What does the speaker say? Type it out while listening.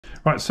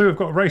Right, Sue, we've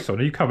got a race on.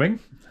 Are you coming?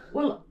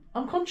 Well,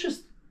 I'm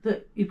conscious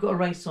that you've got a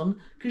race on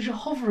because you're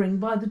hovering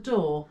by the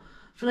door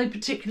for no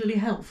particularly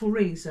helpful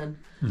reason.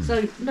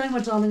 So, no, my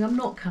darling, I'm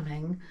not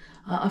coming.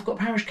 I've got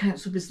parish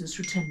council business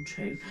to attend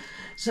to.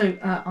 So,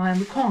 I am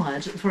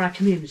required for our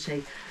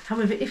community.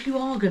 However, if you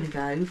are going to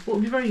go, what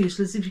would be very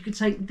useful is if you could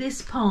take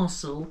this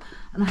parcel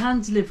and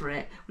hand deliver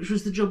it, which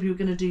was the job you were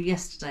going to do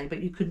yesterday,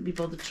 but you couldn't be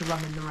bothered to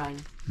run in the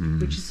rain,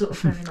 which is sort of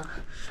fair enough.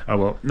 Oh,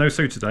 well, no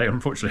Sue today,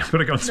 unfortunately. I'm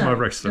going to go on to my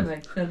race then.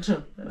 No, at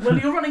all. Well,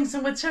 you're running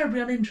somewhere terribly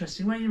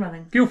uninteresting. Where are you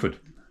running? Guildford.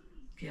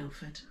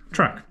 Guildford.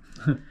 Track.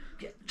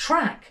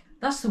 Track.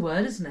 That's the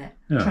word, isn't it?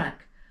 Yeah.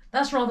 Track.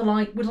 That's rather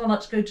like, would I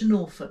like to go to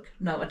Norfolk?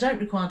 No, I don't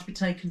require to be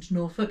taken to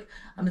Norfolk,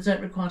 and I don't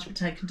require to be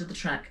taken to the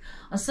track.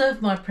 I served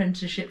my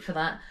apprenticeship for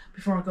that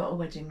before I got a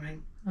wedding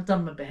ring. I've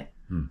done my bit.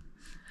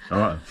 All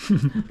right.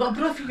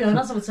 But off you go, and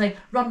as I would say,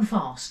 run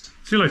fast.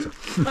 See you later.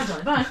 Bye,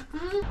 darling, bye.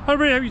 I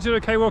really hope you did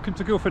okay. Welcome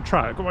to Guildford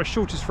Track. I've got my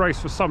shortest race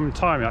for some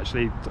time,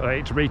 actually,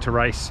 800-metre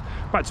race.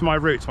 Back to my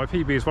roots. My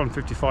PB is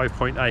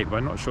 155.8, but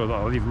I'm not sure that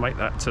I'll even make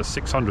that to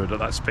 600 at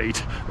that speed.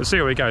 But see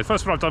how we go.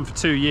 First one I've done for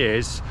 2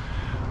 years.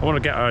 I want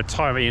to get a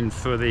time in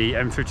for the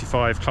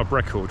M55 club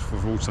record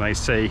for Walton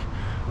AC.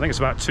 I think it's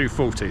about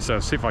 2:40, so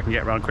see if I can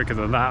get around quicker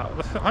than that.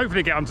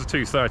 Hopefully get under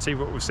 2:30,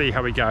 but we'll see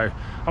how we go.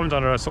 I haven't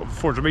done a sort of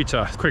 400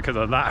 metre quicker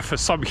than that for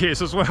some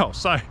years as well.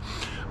 So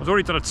I've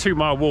already done a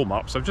 2-mile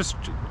warm-up, so I'm just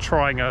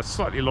trying a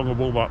slightly longer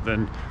warm-up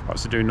than I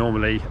used to do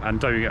normally and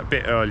doing it a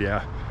bit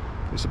earlier.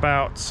 It's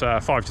about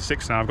 5 to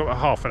 6 now. I've got about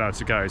half an hour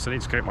to go, so I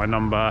need to get my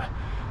number,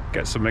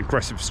 get some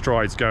aggressive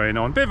strides going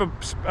on. Bit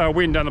of a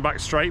wind down the back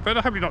straight, but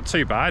hopefully not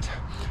too bad.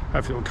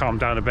 Hopefully it'll calm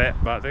down a bit.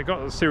 But they've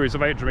got a series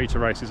of 800-metre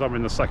races. I'm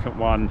in the second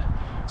one,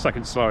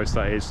 second slowest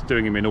that is,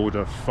 doing them in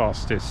order,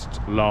 fastest,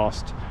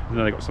 last, and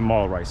then they've got some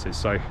mile races.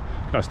 So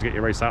nice to get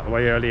your race out of the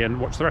way early and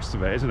watch the rest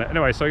of it, isn't it?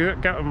 Anyway, so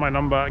get on my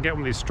number, get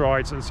on these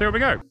strides, and see how we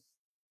go.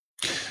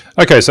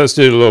 Okay, so let's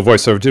do a little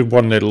voiceover. I did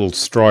one little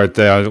stride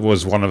there. It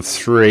was one of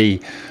 3,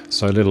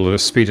 so a little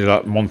speeded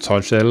up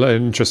montage there.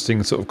 An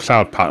interesting sort of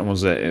cloud pattern,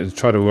 was it? It was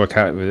trying to work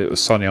out whether it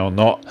was sunny or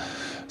not.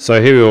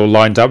 So here we all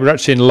lined up. We're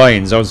actually in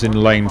lanes. I was in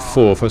lane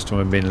 4. First time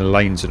I've been in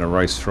lanes in a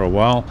race for a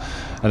while.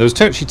 And there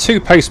was actually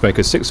 2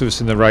 pacemakers, 6 of us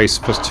in the race,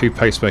 plus 2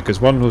 pacemakers.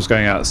 One was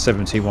going out at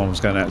 70, one was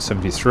going out at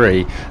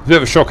 73. A bit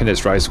of a shock in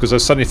this race because I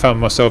suddenly found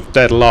myself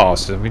dead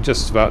last. I mean,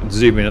 just about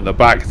zooming at the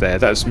back there.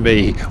 That's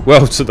me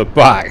well to the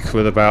back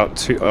with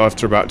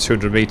after about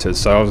 200 metres.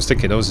 So I was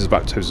thinking, oh, this is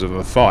about toes of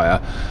a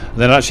fire. And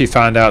then I actually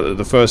found out that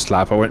the first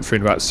lap I went through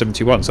in about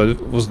 71. So I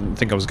didn't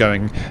think I was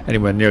going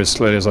anywhere near as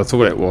slowly as I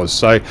thought it was.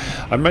 So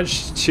I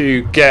managed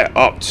to get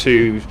up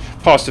to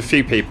past a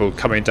few people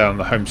coming down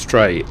the home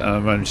straight. I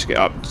managed to get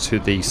up to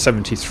the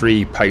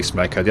 73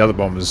 pacemaker. The other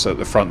one was at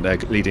the front there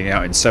leading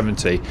out in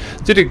 70.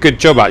 Did a good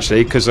job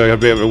actually, because I had a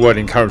bit of a word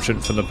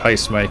encouragement from the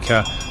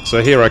pacemaker.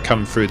 So here I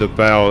come through the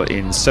bell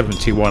in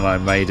 71. I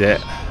made it,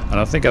 and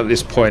I think at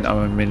this point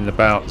I'm in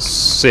about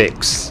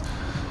 6th.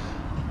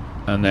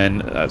 And then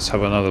let's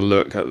have another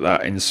look at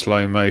that in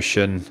slow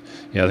motion.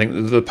 Yeah, I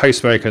think the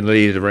pacemaker and the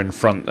leader are in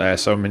front there,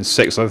 so I'm in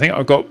 6th. I think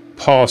I got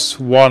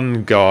past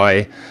one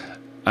guy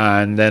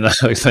and then I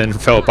then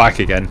fell back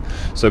again.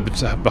 So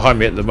behind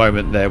me at the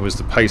moment there was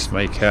the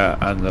pacemaker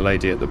and the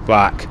lady at the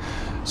back.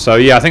 So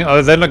yeah, I think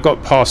then I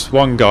got past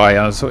one guy and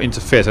I thought into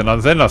 5th,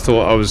 and then I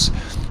thought I was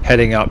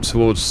heading up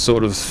towards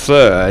sort of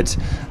 3rd,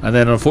 and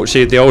then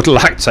unfortunately the old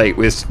lactate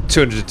with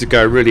 200 to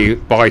go really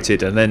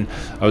bited, and then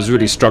I was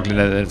really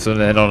struggling from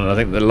then on, and I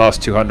think the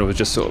last 200 was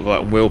just sort of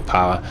like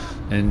willpower.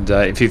 And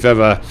if you've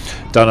ever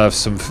done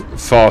some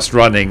fast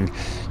running,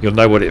 you'll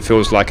know what it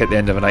feels like at the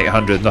end of an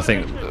 800.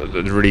 Nothing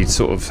really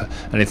sort of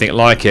anything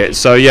like it.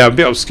 So yeah, a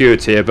bit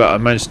obscured here, but I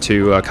managed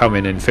to come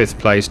in 5th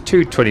place,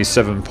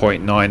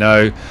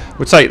 2:27.90.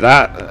 We'll take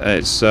that.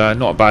 It's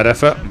not a bad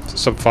effort.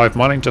 Sub 5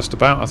 miling just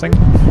about, I think.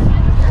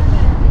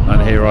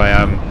 And here I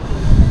am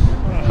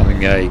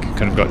having a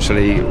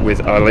congratulatory with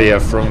Aliyah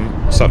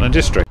from Sutton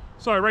District.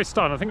 So race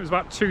done. I think it was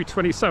about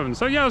 2:27.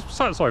 So yeah, I was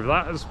satisfied with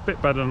that. It was a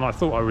bit better than I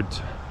thought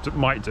I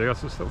might do. I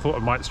thought I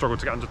might struggle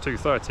to get under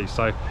 2:30.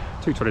 So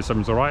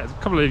 2:27 is all right. A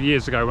couple of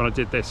years ago when I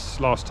did this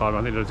last time,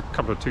 I think there was a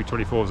couple of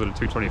 2:24s and a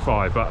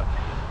 2:25, but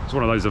it's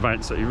one of those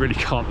events that you really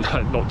can't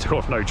not do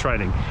off no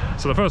training.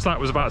 So the first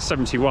lap was about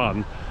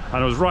 71, and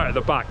I was right at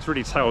the back. It's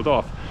really tailed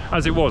off.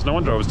 As it was, no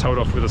wonder I was tailed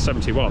off with a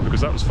 71,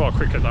 because that was far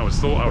quicker than I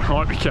thought I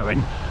might be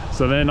going.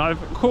 So then I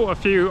caught a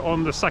few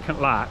on the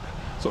second lap,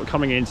 sort of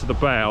coming into the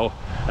bail,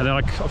 and then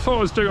I thought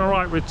I was doing all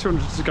right with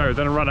 200 to go.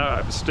 Then I ran out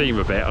of steam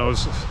a bit. I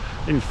was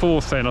in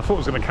 4th then. I thought I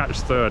was going to catch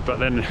 3rd, but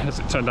then as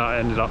it turned out I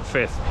ended up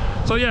 5th.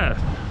 So yeah,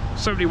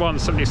 71,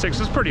 76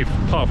 was pretty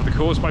par for the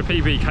course. My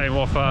PB came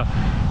off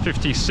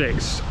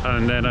 56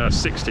 and then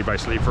 60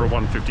 basically for a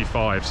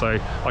 155, so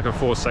like a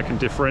 4-second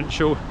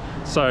differential.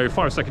 So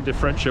 5-second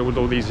differential with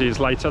all these years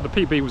later. The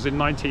PB was in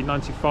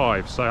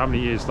 1995, so how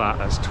many years is that?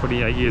 That's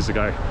 28 years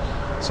ago.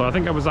 So I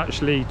think I was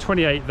actually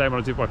 28 then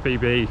when I did my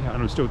PB,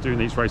 and I'm still doing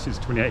these races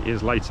 28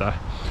 years later.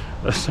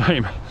 The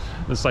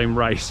same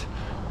race.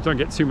 don't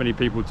get too many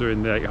people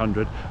doing the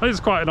 800. I think it's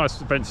quite a nice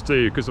event to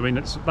do because I mean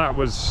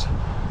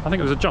I think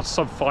it was a just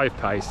sub 5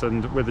 pace,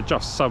 and with a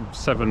just sub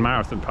 7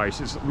 marathon pace,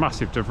 it's a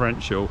massive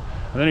differential.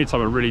 And the only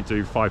time I really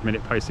do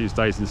 5-minute pace these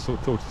days is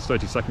sort of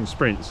 30-second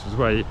sprints, is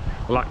where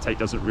Lactic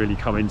doesn't really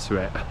come into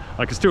it.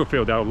 I can still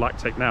feel the old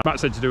Lactic now. Matt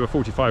said to do a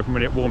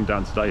 45-minute warm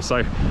down today,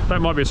 so that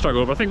might be a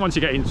struggle, but I think once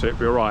you get into it, it'll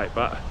be all right.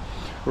 But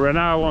we're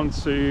now on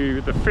to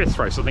the 5th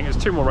race. I think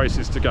there's 2 more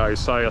races to go,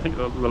 so I think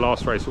the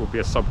last race will be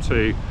a sub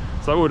 2.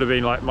 So that would have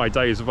been like my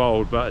days of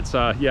old, but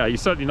yeah, you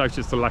certainly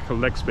notice the lack of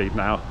leg speed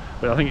now.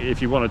 But I think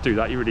if you want to do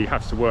that, you really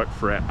have to work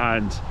for it,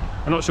 and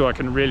I'm not sure I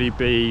can really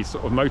be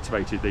sort of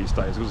motivated these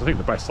days, because I think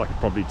the best I could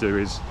probably do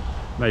is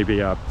maybe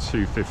a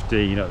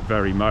 2:15 at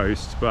very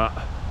most. But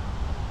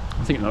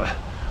I think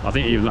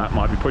even that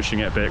might be pushing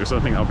it a bit, because I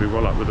think I'll be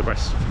well up with the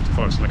best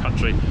 55s in the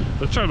country.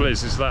 The trouble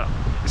is that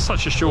it's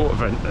such a short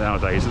event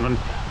nowadays, and I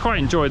quite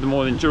enjoy the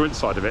more endurance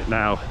side of it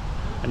now.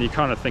 And you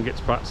kind of think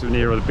it's perhaps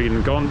nearer the been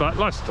and gone, but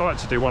I like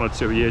to do 1 or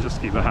 2 a year just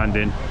to keep my hand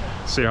in,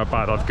 see how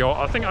bad I've got.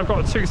 I think I've got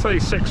a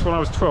 2:36 when I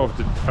was 12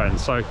 to defend,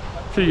 so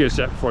a few years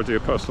yet before I do a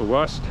personal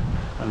worst,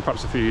 and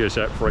perhaps a few years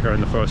yet before I go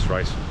in the first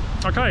race.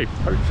 Okay,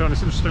 hope you found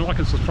this interesting. Like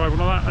and subscribe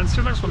and all that, and see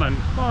you next one then.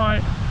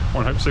 Bye.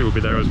 Well, I hope Sue will be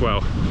there as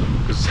well,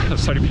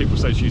 because so many people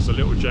say she's a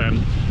little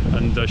gem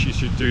and she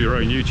should do her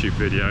own YouTube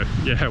video.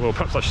 Yeah, well,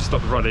 perhaps I should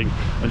stop running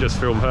and just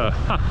film her.